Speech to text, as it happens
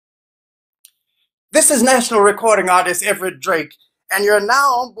This is national recording artist Everett Drake, and you're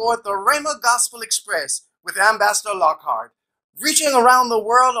now on board the RHEMA Gospel Express with Ambassador Lockhart, reaching around the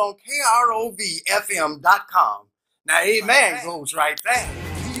world on KROVFM.com. Now, amen goes right there.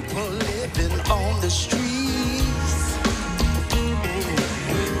 People living on the streets,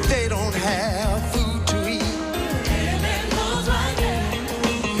 they don't have food to eat. Amen goes right there.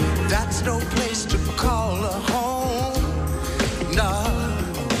 That's no place to call a home. Nah,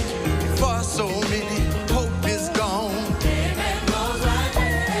 for so many, hope is gone. Amen goes right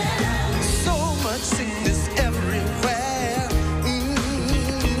there. So much sickness everywhere.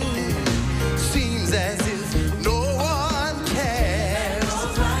 Seems as if no one cares.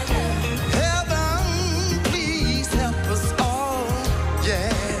 Goes right there. Heaven, please help us all.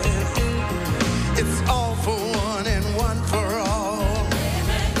 Yeah, it's all for one and one for all.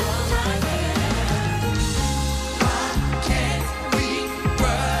 Amen goes right there. Why can't we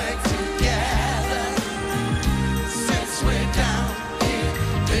work together since we're down here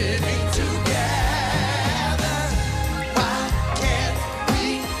living together? Why can't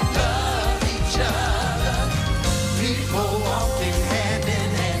we love each other? People walking hand in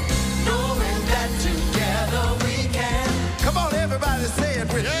hand, knowing that together we can. Come on, everybody, say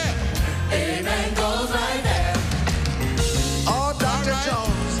it with me. Amen goes right there. Oh, Dr.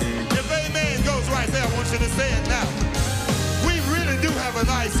 Jones. If amen goes right there, I want you to say it now. We really do have a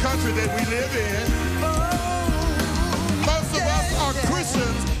nice country that we live in. Most of us are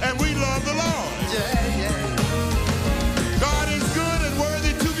Christians and we love the Lord. Yeah, yeah. God is good and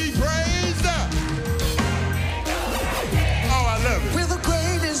worthy to be praised. Oh, I love it. We're the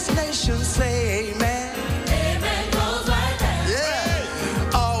greatest nation, say amen. Amen goes right there.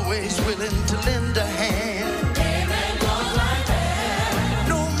 Yeah, always willing to lend a hand. Amen goes right there.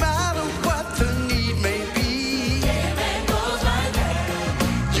 No matter what the need may be, Amen goes right there.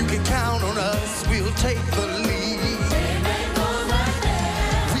 you can count on us, we'll take the lead. Amen goes right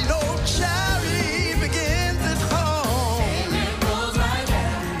there. We know charity begins at home, Amen goes right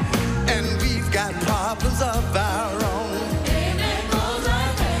there. and we've got problems of our own. Amen goes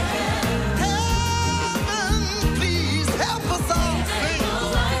right there. Heaven, please help us all. Amen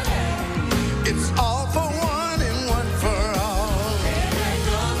goes right there. It's all for one and one for all. Amen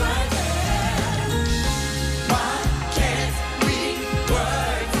goes right there. Why can't we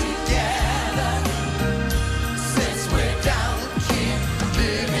work together since we're down here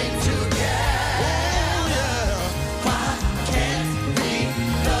living together? Why can't we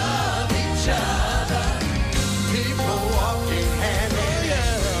love each other? People walking hand in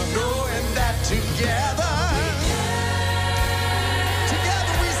hand, knowing that together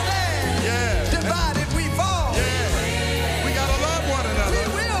we stand. Yeah. Divided we fall. Yeah. We gotta love one We another.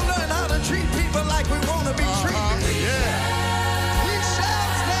 will learn how to treat people like we want to be treated. Yeah. We shall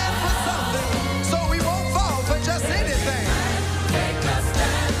stand for something, so we won't fall for just anything. Take a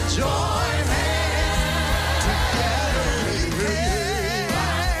stand. Join hands, together we can.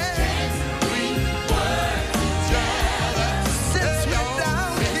 We work together. Since we're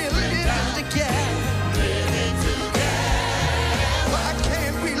down here living together, why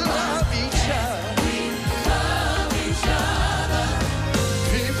can't we love each other? Love each other.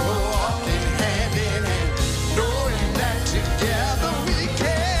 People walking hand in hand, knowing that together we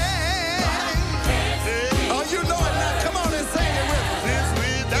can. Oh, you know it now. Come on and sing it with us. Since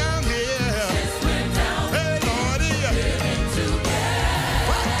we're down here. Hey, Lordy.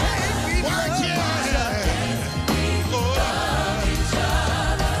 Why can't we Why love can't each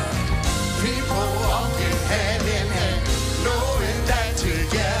other? People walking hand in hand, knowing that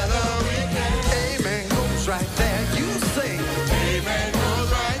together we can. Amen goes right there. You sing. Amen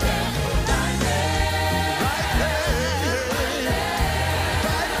goes right there. Right there.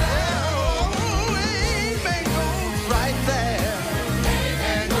 Right there. Oh, amen goes right there.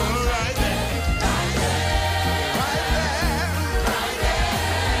 Amen goes right there. Right there.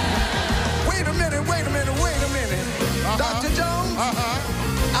 Wait a minute. Dr. Jones,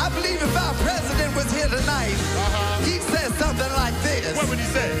 I believe if our president was here tonight, he'd say something like this. What would he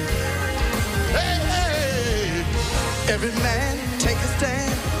say? Hey, hey. Every man take a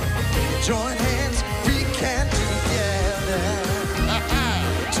stand, join hands, we can together.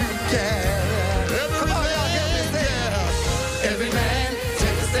 Together. Come on, y'all, help me sing. Every man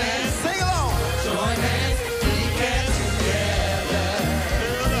take a stand, sing along. Join hands, we can together.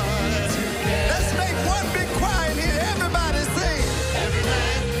 Let's make one big choir in here. Everybody sing. Every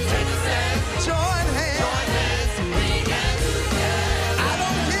man take a stand. Join hands. We can I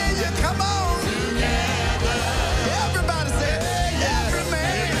don't hear you. Come on. Everybody say, every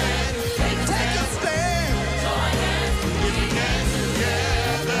man take a stand.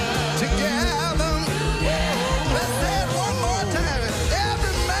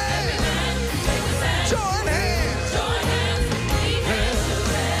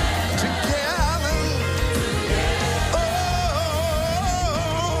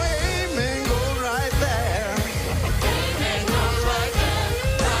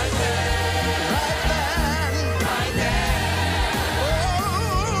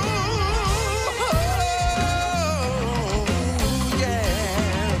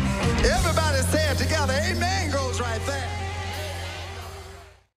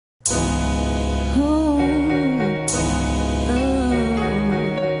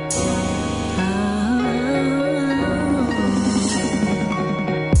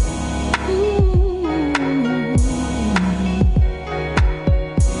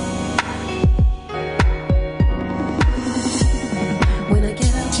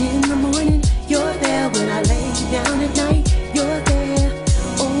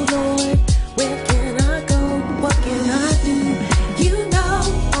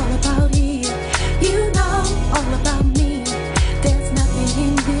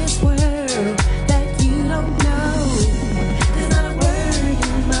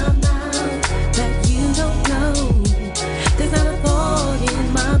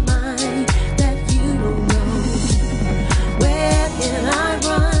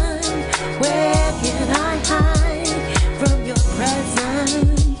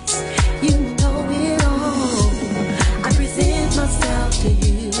 You know it all. I present myself to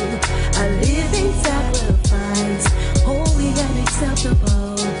you, a living sacrifice, holy and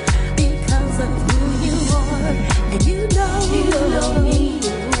acceptable, because of who you are. And you know me.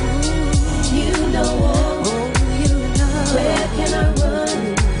 You know all. Oh, you know. Where can I run?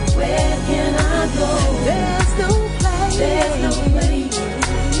 Where can I go? There's no place. There's no place.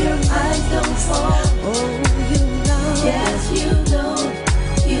 Your eyes don't fall. Oh, you know. Yes, you know.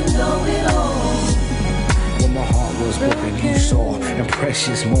 You know it all. When my heart was broken, you saw. In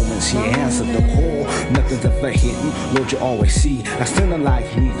precious moments, you answered the call. Nothing's ever hidden, Lord, you always see. A sinner like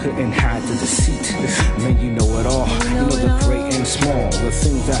me couldn't hide the deceit. Man, you know it all. You know the great and small, the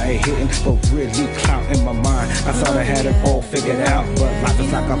things that I ain't hidden, but really clout in my mind. I thought I had it all figured out, but life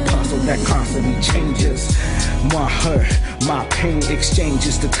is like a puzzle that constantly changes. My hurt, my pain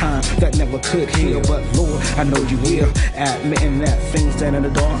exchanges the time that never could heal. But Lord, I know you will. Admitting that things that in the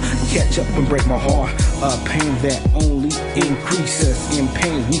dark catch up and break my heart. A pain that only increases. In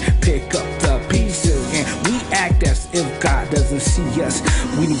pain, we pick up the pieces and we act as if God doesn't see us.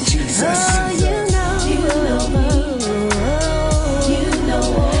 We need Jesus. Oh, you know me. You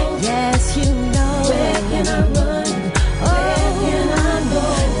know. Yes, you know. Where can I run? Where can I go?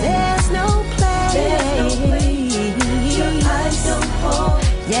 There's no place. There's no place. Your eyes don't fall.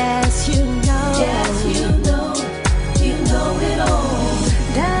 Yes, you know. Yes, you know. You know it all.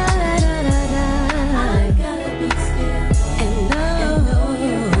 Da da da da da. I gotta be still and know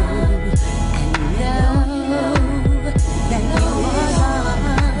you're God. And know that you are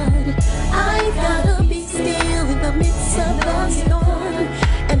God. I gotta be still in the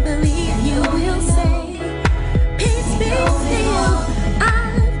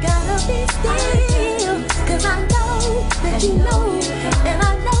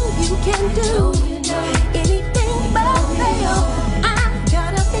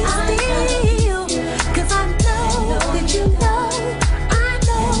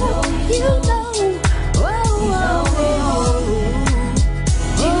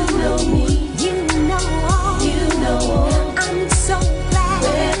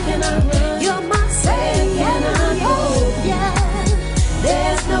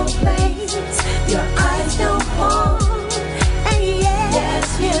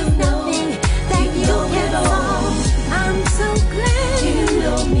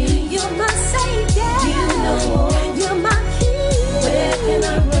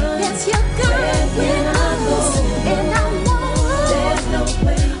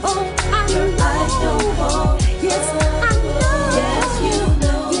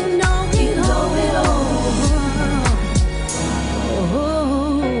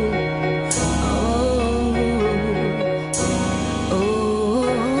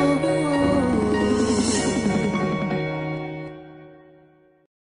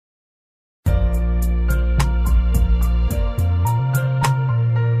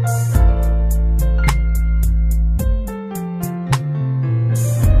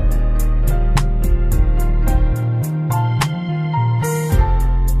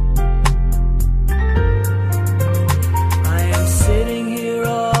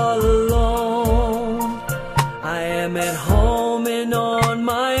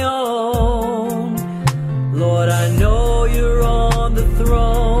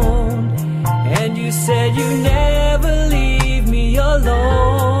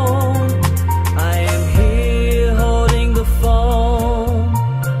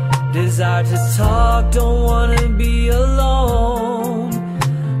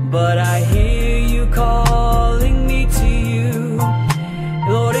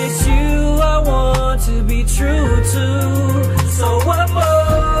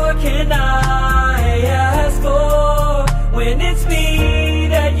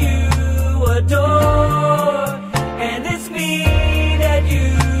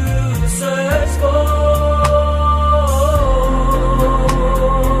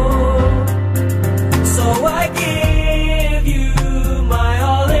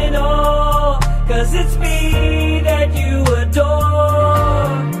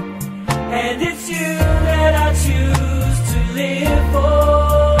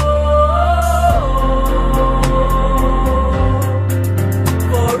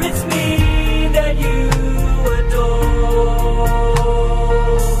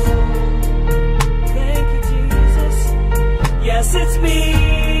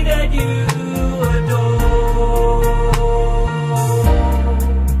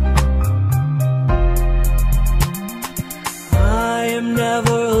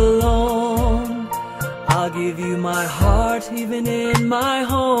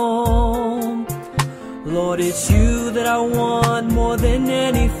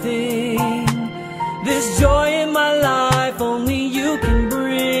anything. This joy in my life only you can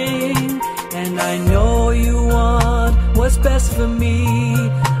bring. And I know you want what's best for me.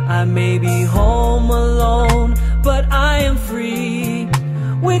 I may be home alone, but I am free.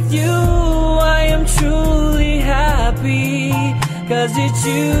 With you I am truly happy, 'cause it's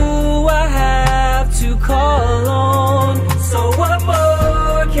you I have to call on. So what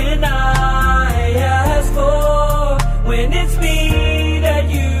more can I ask for when it's me that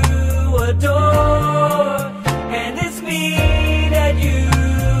you adore, and it's me that you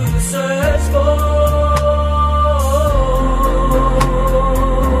search for?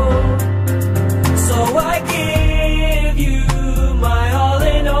 So I give you my all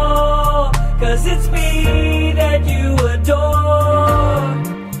in all, 'cause it's me that you adore,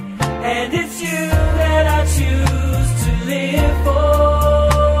 and it's you that I choose to live for.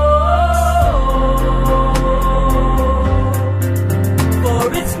 For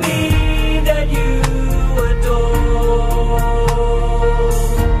it's me that you adore.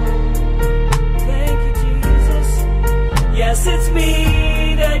 Thank you, Jesus. Yes, it's me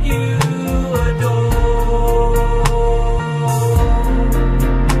that you adore.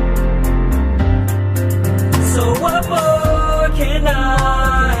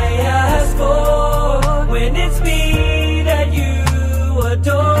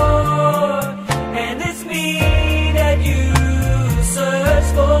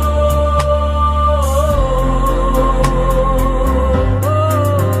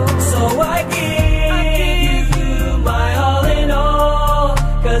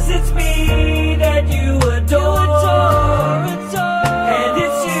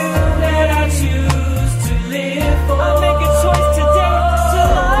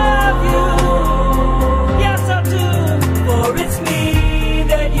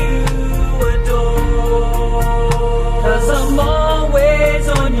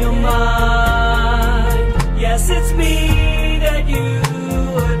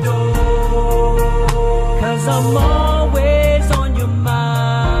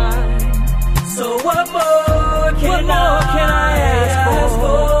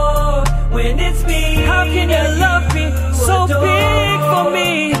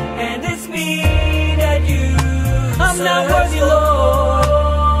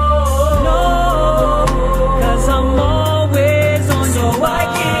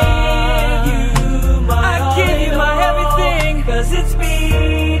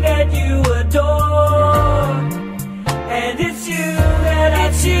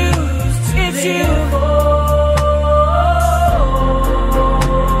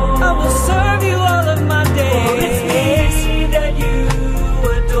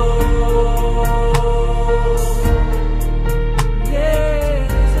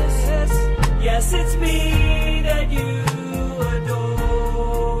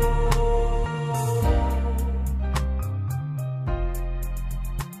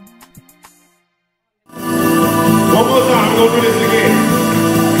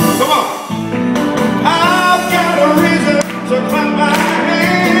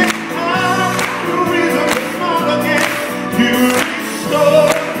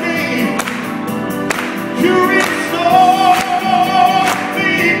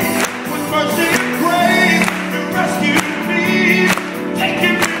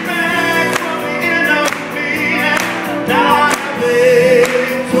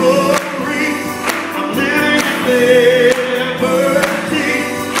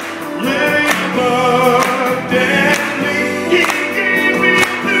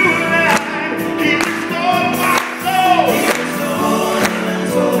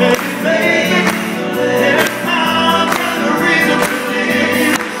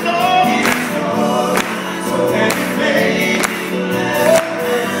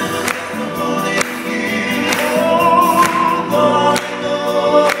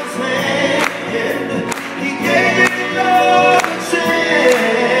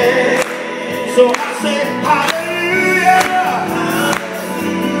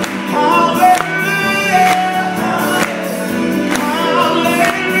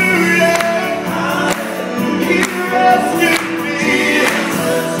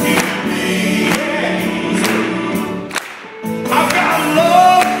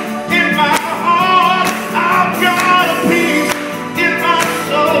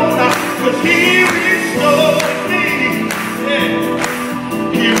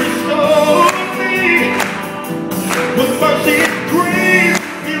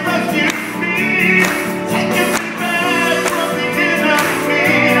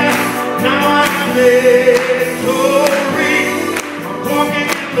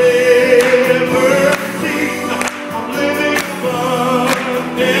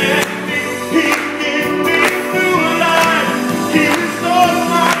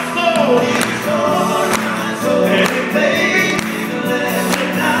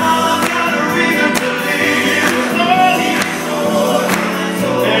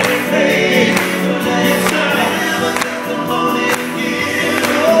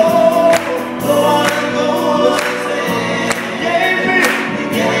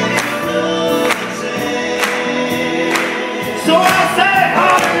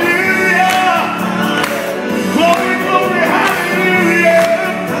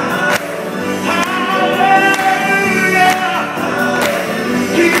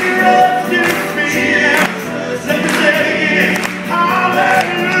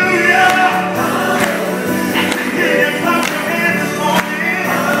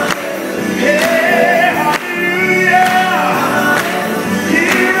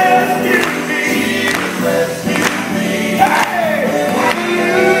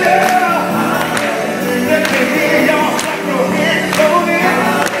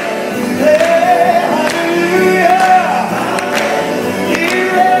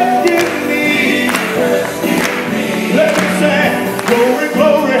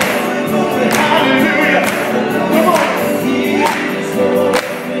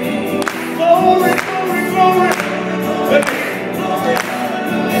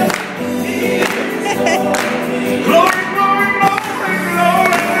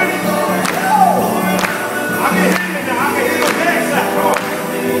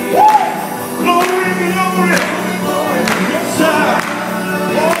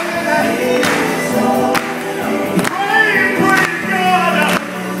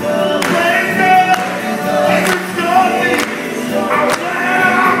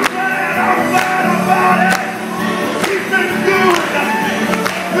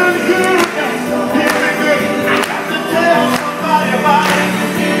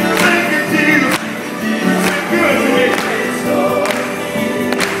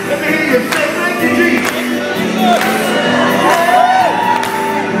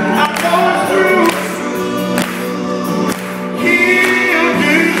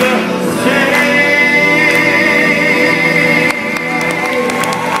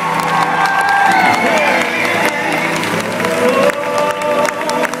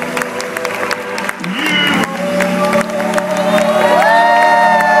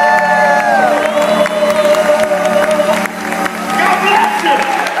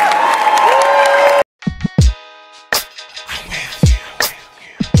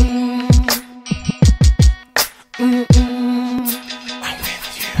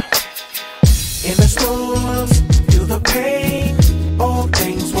 storms, feel the pain. All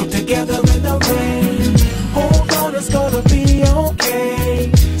things work together in the rain. Hold on, it's gonna be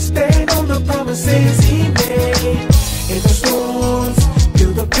okay. Stand on the promises he made. In the storms,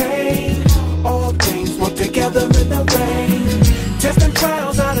 feel the pain. All things work together in the rain. Testing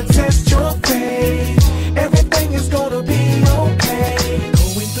trials out to test your faith. Everything is gonna be okay.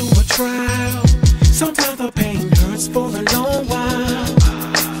 Going through a trial, sometimes the pain hurts for a long while.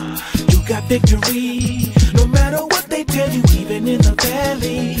 You got victory, no matter what they tell you, even in the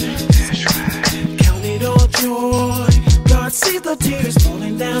valley. That's right. Count it all joy. God sees the tears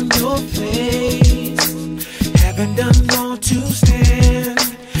falling down your face. Haven't done all to stand.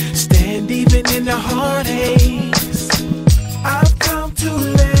 Stand even in the heartaches. I've come to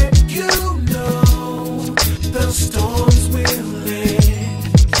let you know the storms will end.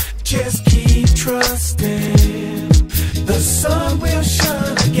 Just keep trusting. The sun will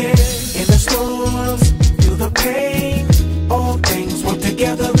shine again. In the storms, feel the pain. All things work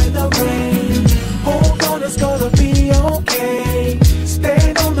together in the rain. Hold on, it's gonna be okay.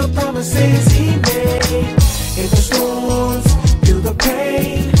 Stand on the promises he made. In the storms, feel the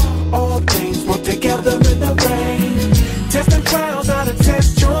pain. All things work together in the rain. Testing trials out to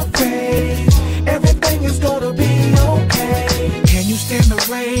test your faith. Everything is gonna be okay. Can you stand the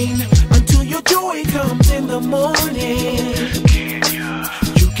rain until your joy comes in the morning?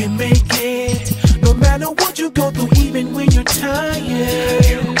 You can make it, no matter what you go through, even when you're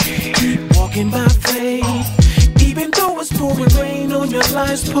tired. Keep walking by faith, even though it's pouring rain on your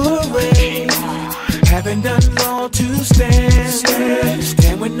life's parade. Haven't done all to stand.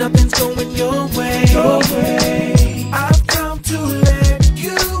 Stand when nothing's going your way. I've come to let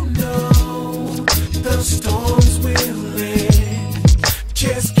you know the storms will end.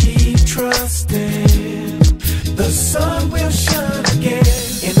 Just keep trusting. The sun will shine again.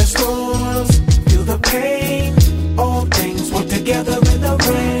 In the storms, feel the pain. All things work together in the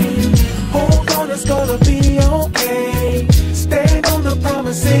rain. Hold on, it's gonna be okay. Stand on the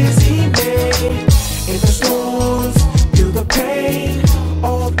promises he made. In the storms, feel the pain.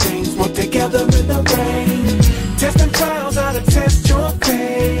 All things work together in the rain. Testing trials out to test your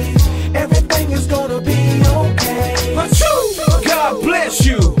faith. Everything is gonna be okay. God bless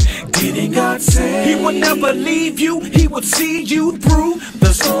you. Didn't God say He would never leave you, He would see you through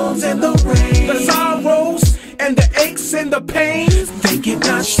the storms and the rain, the sorrows and the aches and the pains. think it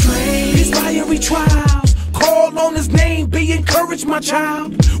not strange. These fiery trials, call on His name, be encouraged, my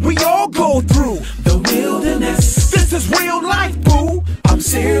child. We all go through the wilderness. This is real life, boo. I'm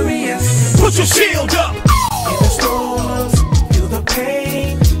serious. Put your shield up. In the storms, feel the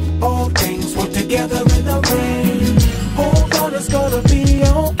pain. All things work together in the rain. Hold on, it's gonna be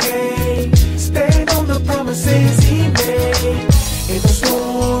okay. Stand on the promises he made. In the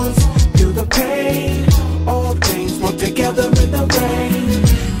storms, feel the pain. All things work together in the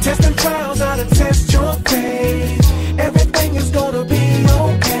rain. Testing trials out to test your faith. Everything is gonna be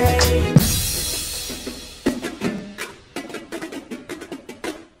okay.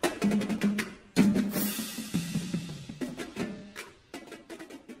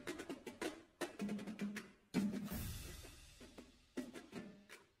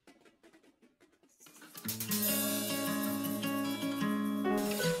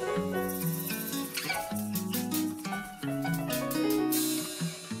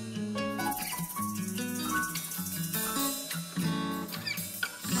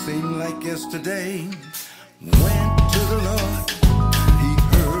 Seemed like yesterday